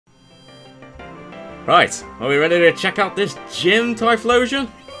Right, are we ready to check out this gym, Typhlosion?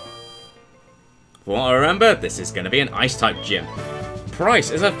 From what I remember, this is going to be an Ice-type gym. Pryce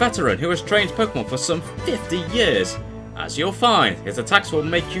is a veteran who has trained Pokemon for some 50 years. As you'll find, his attacks will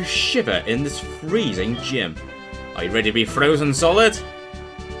make you shiver in this freezing gym. Are you ready to be frozen solid?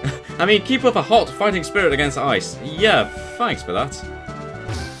 I mean, keep up a hot fighting spirit against ice. Yeah, thanks for that.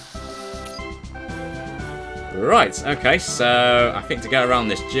 Right, okay, so I think to get around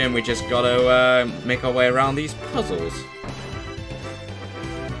this gym, we just gotta make our way around these puzzles.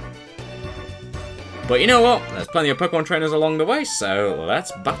 But you know what? There's plenty of Pokemon trainers along the way, so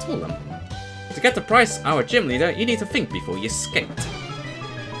let's battle them. To get to Pryce, our gym leader, you need to think before you skate.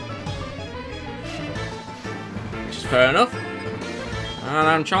 Which is fair enough. And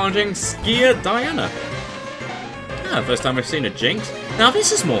I'm challenging Skier Diana. Ah, first time we've seen a Jinx. Now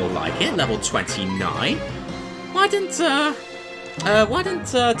this is more like it, level 29. Why didn't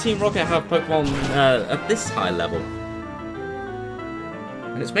Team Rocket have Pokemon at this high level?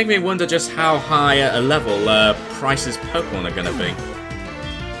 And it's making me wonder just how high a level Pryce's Pokemon are going to be.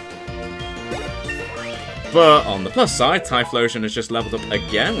 But on the plus side, Typhlosion has just leveled up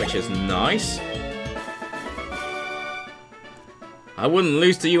again, which is nice. I wouldn't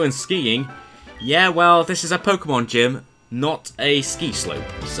lose to you in skiing. Yeah, well, this is a Pokemon gym, not a ski slope.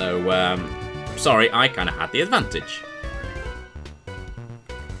 So, sorry, I kind of had the advantage.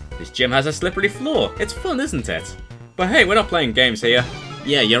 This gym has a slippery floor. It's fun, isn't it? But hey, we're not playing games here.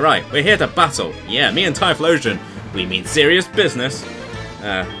 Yeah, you're right. We're here to battle. Yeah, me and Typhlosion. We mean serious business.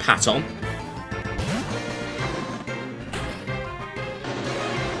 Pat on.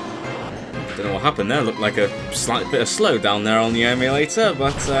 Don't know what happened there. Looked like a slight bit of slowdown there on the emulator,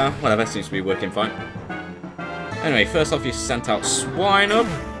 but whatever, seems to be working fine. Anyway, first off, you sent out Swinub.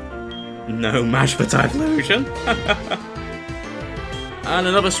 No match for Typhlosion. And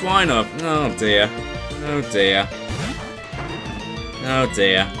another Swinub. Oh dear. Oh dear. Oh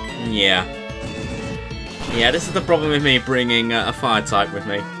dear. Yeah. Yeah, this is the problem with me bringing a fire type with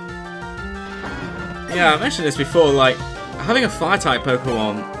me. Yeah, I mentioned this before, like, having a fire type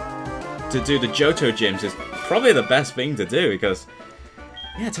Pokemon to do the Johto gyms is probably the best thing to do, because,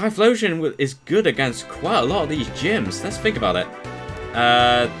 yeah, Typhlosion is good against quite a lot of these gyms. Let's think about it.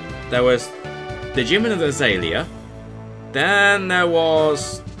 There was the gym in the Azalea, then there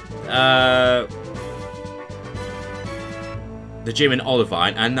was the gym in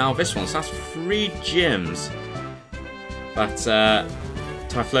Olivine, and now this one. So that's 3 gyms that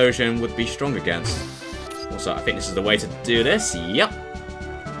Typhlosion would be strong against. Also, I think this is the way to do this. Yep.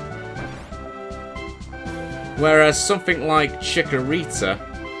 Whereas something like Chikorita,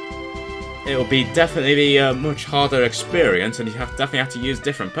 it will be definitely a much harder experience, and you definitely have to use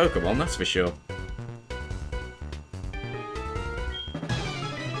different Pokemon, that's for sure.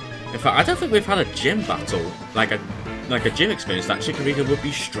 In fact, I don't think we've had a gym battle, like a gym experience that Chikorita would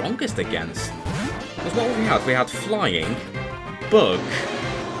be strongest against. Because what we had? We had Flying, Bug,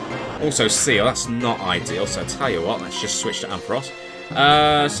 also Seal. That's not ideal, so I tell you what, let's just switch to Ampharos.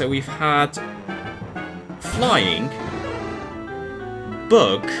 So we've had Flying,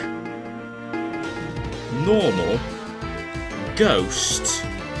 Bug, Normal, Ghost,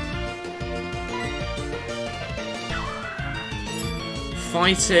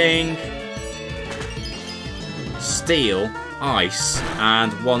 Fighting, Steel, Ice,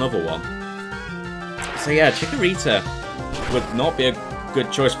 and one other one. So yeah, Chikorita would not be a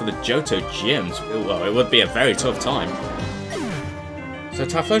good choice for the Johto gyms. Well, it would be a very tough time. So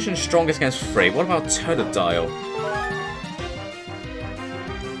Typhlosion's strongest against 3. What about Totodile?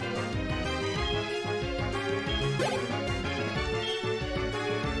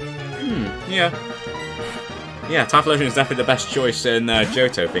 Yeah. Yeah, Typhlosion is definitely the best choice in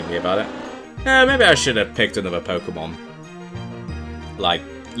Johto, thinking about it. Maybe I should have picked another Pokemon. Like,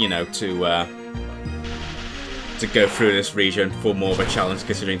 you know, to go through this region for more of a challenge,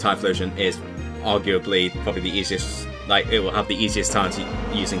 considering Typhlosion is arguably probably the easiest, like, it will have the easiest time to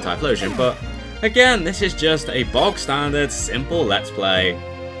using Typhlosion. But, again, this is just a bog standard, simple Let's Play.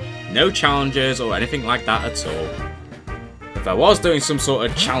 No challenges or anything like that at all. If I was doing some sort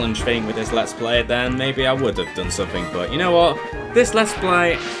of challenge thing with this Let's Play, then maybe I would have done something. But you know what? This Let's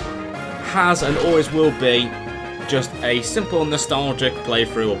Play has and always will be just a simple nostalgic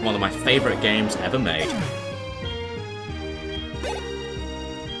playthrough of one of my favourite games ever made.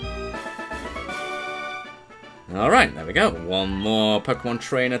 Alright, there we go. One more Pokemon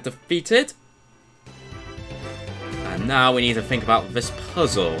trainer defeated. And now we need to think about this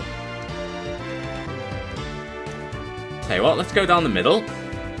puzzle. Tell you what, let's go down the middle.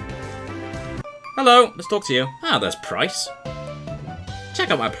 Hello, let's talk to you. Ah, there's Pryce. Check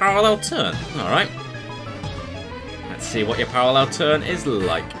out my parallel turn. Alright. let's see what your parallel turn is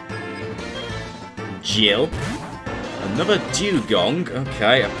like. Jill. Another Dugong.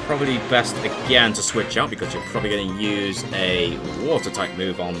 Okay, probably best again to switch out because you're probably going to use a water-type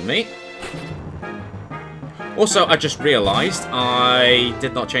move on me. Also, I just realised I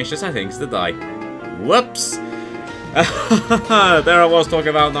did not change the settings, did I? Whoops! There I was talking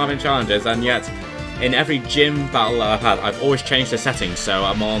about not having challenges, and yet in every gym battle I've had, I've always changed the settings, so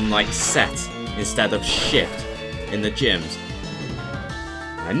I'm on like set instead of shift in the gyms.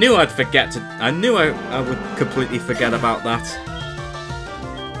 I knew I'd forget to. I knew I would completely forget about that.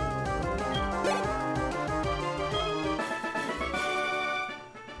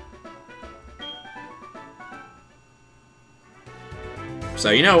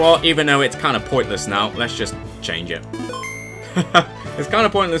 So you know what? Even though it's kind of pointless now, let's just change it. It's kind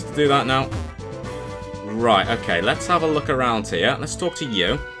of pointless to do that now. Right, okay, let's have a look around here. Let's talk to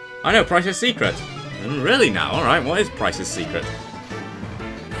you. I know, Pryce's secret. Really now? Alright, what is Pryce's secret?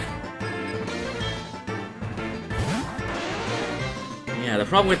 Yeah, the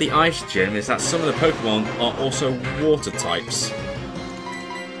problem with the ice gym is that some of the Pokemon are also water types.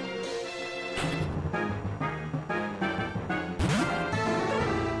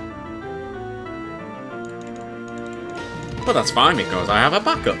 But that's fine because I have a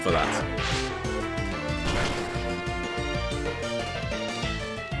backup for that.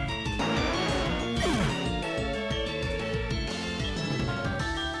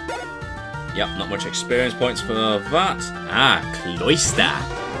 Yep, not much experience points for that. Ah, Cloyster.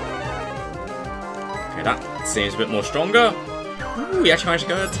 Okay, that seems a bit more stronger. Ooh, he actually managed to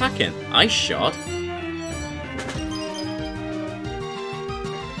go attacking. Ice Shot.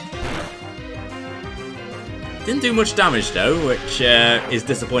 Didn't do much damage though, which is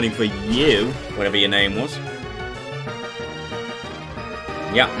disappointing for you, whatever your name was.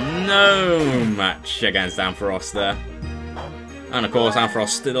 Yep, no match against Ampharos there. And of course, Ampharos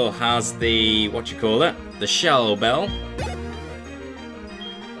still has the, the Shell Bell.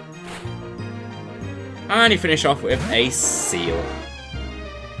 And you finish off with a Seal.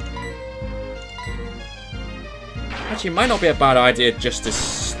 Actually, it might not be a bad idea just to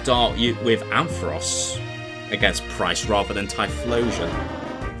start you with Ampharos against Pryce rather than Typhlosion.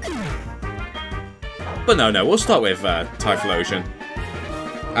 But no, we'll start with Typhlosion.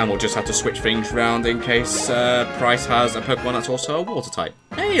 And we'll just have to switch things around in case Pryce has a Pokemon that's also a water type.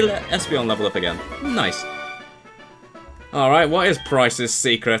 Hey, let Espeon level up again. Nice. Alright, what is Pryce's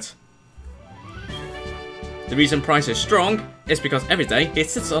secret? The reason Pryce is strong is because every day he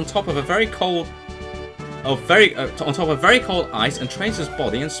sits on top of a very cold on top of very cold ice and trains his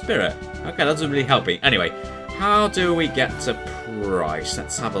body and spirit. Okay, that doesn't really help me. Anyway, how do we get to Pryce?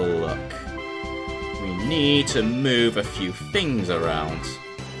 Let's have a look. We need to move a few things around.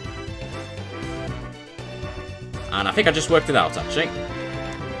 And I think I just worked it out, actually.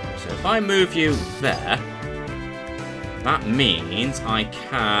 So if I move you there, that means I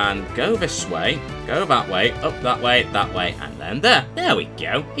can go this way, go that way, up that way, and then there. There we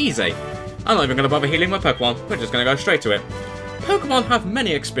go. Easy. I'm not even going to bother healing my Pokemon. We're just going to go straight to it. Pokemon have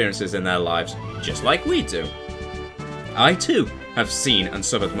many experiences in their lives, just like we do. I, too, have seen and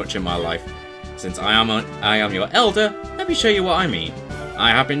suffered much in my life. Since I am your elder, let me show you what I mean.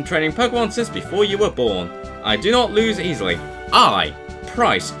 I have been training Pokemon since before you were born. I do not lose easily. I,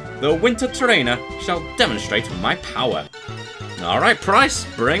 Pryce, the Winter Trainer, shall demonstrate my power. Alright, Pryce,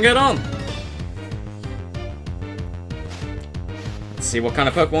 bring it on! Let's see what kind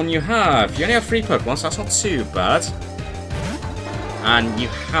of Pokemon you have. You only have 3 Pokemon, so that's not too bad. And you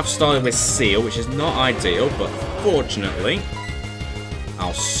have started with Seal, which is not ideal, but fortunately,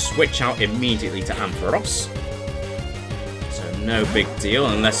 I'll switch out immediately to Ampharos. So no big deal,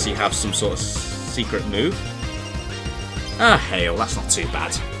 unless you have some sort of secret move. Ah, hail, that's not too bad.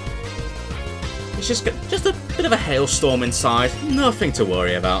 It's just a bit of a hailstorm inside, nothing to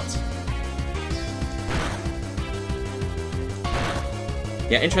worry about.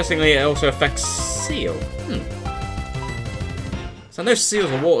 Yeah, interestingly, it also affects Seal. So I know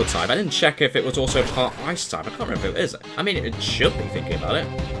Seal's a water type. I didn't check if it was also part ice type. I can't remember if it is. I mean, it should be, thinking about it.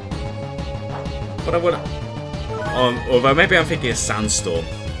 But I would... although maybe I'm thinking of Sandstorm.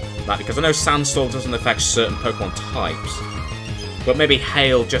 Because I know Sandstorm doesn't affect certain Pokemon types. But maybe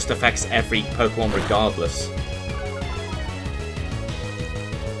Hail just affects every Pokemon regardless.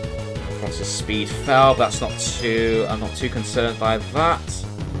 Pryce's speed fell, but that's not too... I'm not too concerned by that.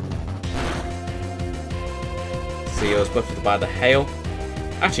 Seal's buffed by the Hail.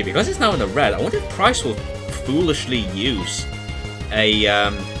 Actually, because it's now in the red, I wonder if Pryce will foolishly use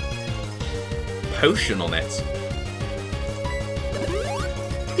a potion on it.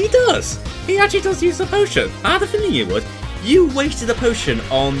 He does! He actually does use the potion. I had a feeling you would. You wasted a potion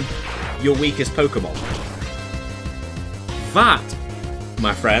on your weakest Pokemon. That,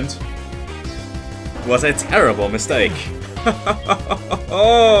 my friend, was a terrible mistake.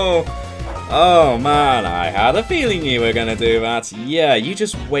 Oh man, I had a feeling you were gonna do that. Yeah, you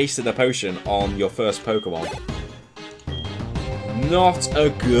just wasted a potion on your first Pokemon. Not a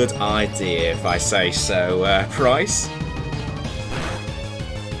good idea, if I say so, Pryce.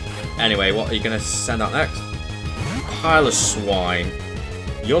 Anyway, what are you gonna send out next? Pile of swine.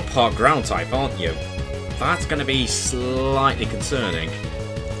 You're part ground type, aren't you? That's gonna be slightly concerning.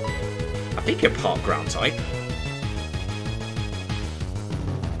 I think you're part ground type.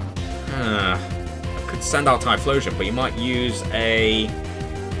 I could send out Typhlosion, but you might use a... I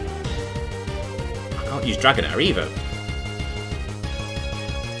can't use Dragonair either.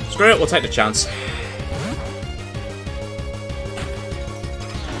 Screw it, we'll take the chance.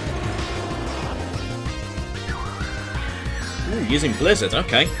 Ooh, using Blizzard,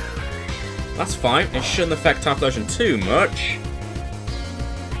 okay. That's fine, it shouldn't affect Typhlosion too much.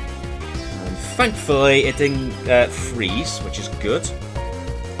 And thankfully it didn't freeze, which is good.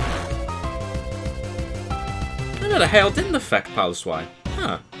 No, the hail didn't affect Piloswine.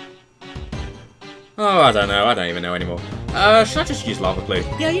 Huh. Oh, I don't know. I don't even know anymore. Should I just use Lava Plume?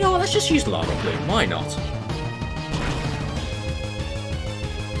 Yeah, you know what? Let's just use Lava Plume. Why not?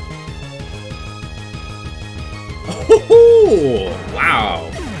 Oh, wow.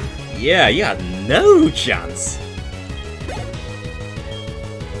 Yeah, you had no chance.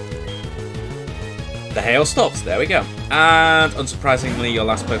 The hail stops. There we go. And unsurprisingly, your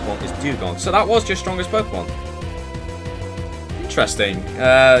last Pokemon is Dugong. So that was your strongest Pokemon. Interesting.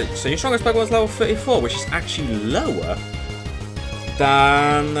 So your strongest Pokemon is level 34, which is actually lower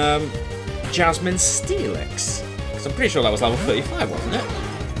than Jasmine Steelix. Because I'm pretty sure that was level 35, wasn't it?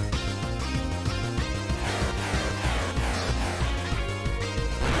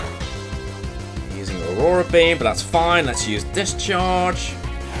 Using Aurora Beam, but that's fine. Let's use Discharge.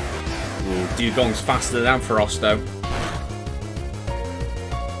 Ooh, Dugong's faster than Ampharos, though.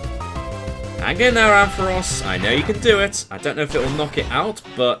 Hang in there, Ampharos. I know you can do it. I don't know if it will knock it out,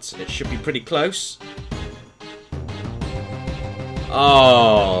 but it should be pretty close.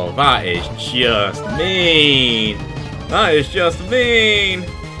 Oh, that is just mean. That is just mean.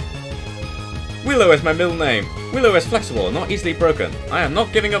 Willow is my middle name. Willow is flexible, not easily broken. I am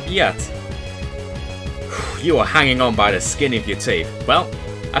not giving up yet. You are hanging on by the skin of your teeth. Well,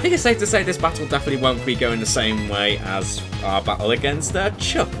 I think it's safe to say this battle definitely won't be going the same way as our battle against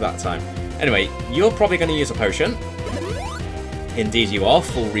Chuck that time. Anyway, you're probably going to use a potion. Indeed you are,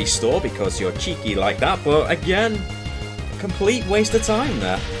 full restore, because you're cheeky like that, but again, complete waste of time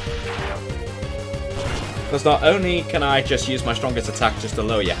there. Because not only can I just use my strongest attack just to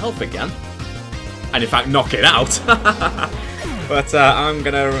lower your health again, and in fact knock it out, but I'm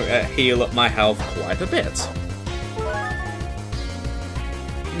going to heal up my health quite a bit.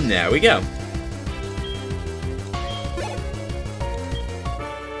 There we go.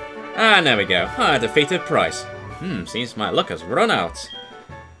 And there we go. I defeated Pryce. Seems my luck has run out.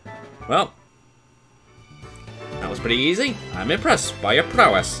 Well, that was pretty easy. I'm impressed by your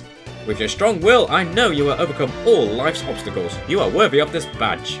prowess. With your strong will, I know you will overcome all life's obstacles. You are worthy of this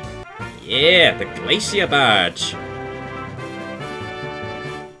badge. Yeah, the Glacier badge.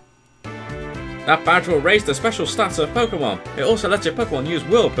 That badge will raise the special stats of Pokemon. It also lets your Pokemon use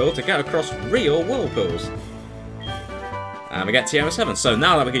Whirlpool to get across real Whirlpools. And we get TM7. So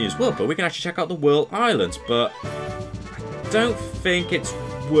now that we can use Whirlpool, we can actually check out the Whirl Islands. But I don't think it's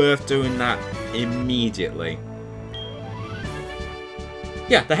worth doing that immediately.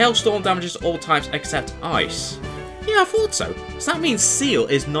 Yeah, the Hailstorm damages all types except Ice. Yeah, I thought so. So that means Seal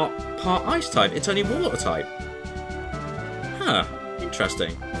is not part Ice type, it's only Water type. Huh,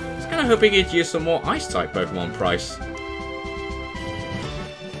 interesting. I was kind of hoping you'd use some more Ice type Pokemon, Pryce.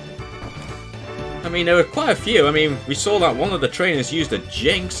 I mean, there were quite a few. I mean, we saw that one of the trainers used a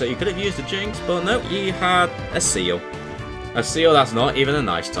Jinx, so you could have used a Jinx, but no, you had a Seal. A Seal that's not even an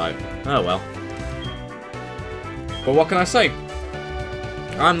Ice type. Oh well. But what can I say?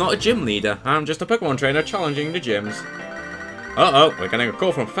 I'm not a gym leader. I'm just a Pokemon trainer challenging the gyms. Uh-oh, we're getting a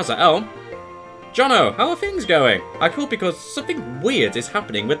call from Professor Elm. Jono, how are things going? I called because something weird is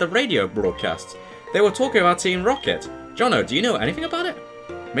happening with the radio broadcast. They were talking about Team Rocket. Jono, do you know anything about it?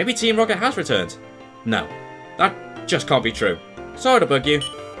 Maybe Team Rocket has returned. No, that just can't be true. Sorry to bug you.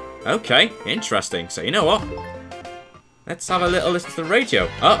 Okay, interesting. So you know what? Let's have a little listen to the radio.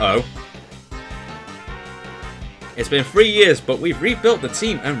 Uh-oh. It's been 3 years, but we've rebuilt the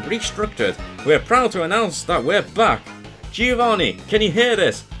team and restructured. We're proud to announce that we're back. Giovanni, can you hear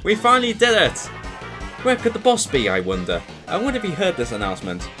this? We finally did it! Where could the boss be, I wonder? I wonder if he heard this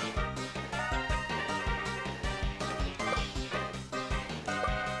announcement.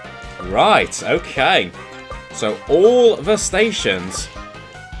 Right, okay. So all the stations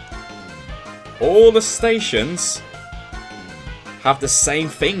have the same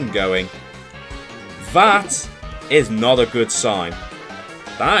thing going. That is not a good sign.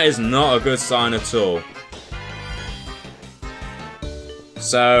 That is not a good sign at all.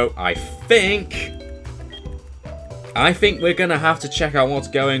 So I think we're gonna have to check out what's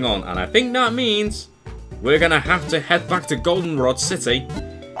going on, and I think that means we're gonna have to head back to Goldenrod City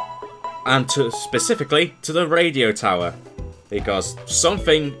and specifically to the radio tower, because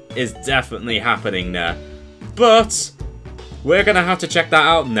something is definitely happening there. But we're gonna have to check that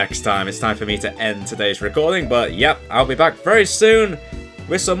out next time. It's time for me to end today's recording, but yep, I'll be back very soon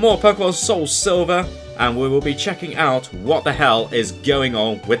with some more Pokemon SoulSilver, and we will be checking out what the hell is going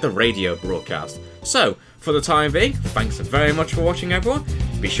on with the radio broadcast. So, for the time being, thanks very much for watching, everyone.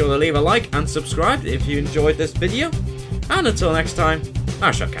 Be sure to leave a like and subscribe if you enjoyed this video. And until next time, I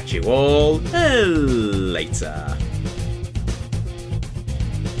shall catch you all later.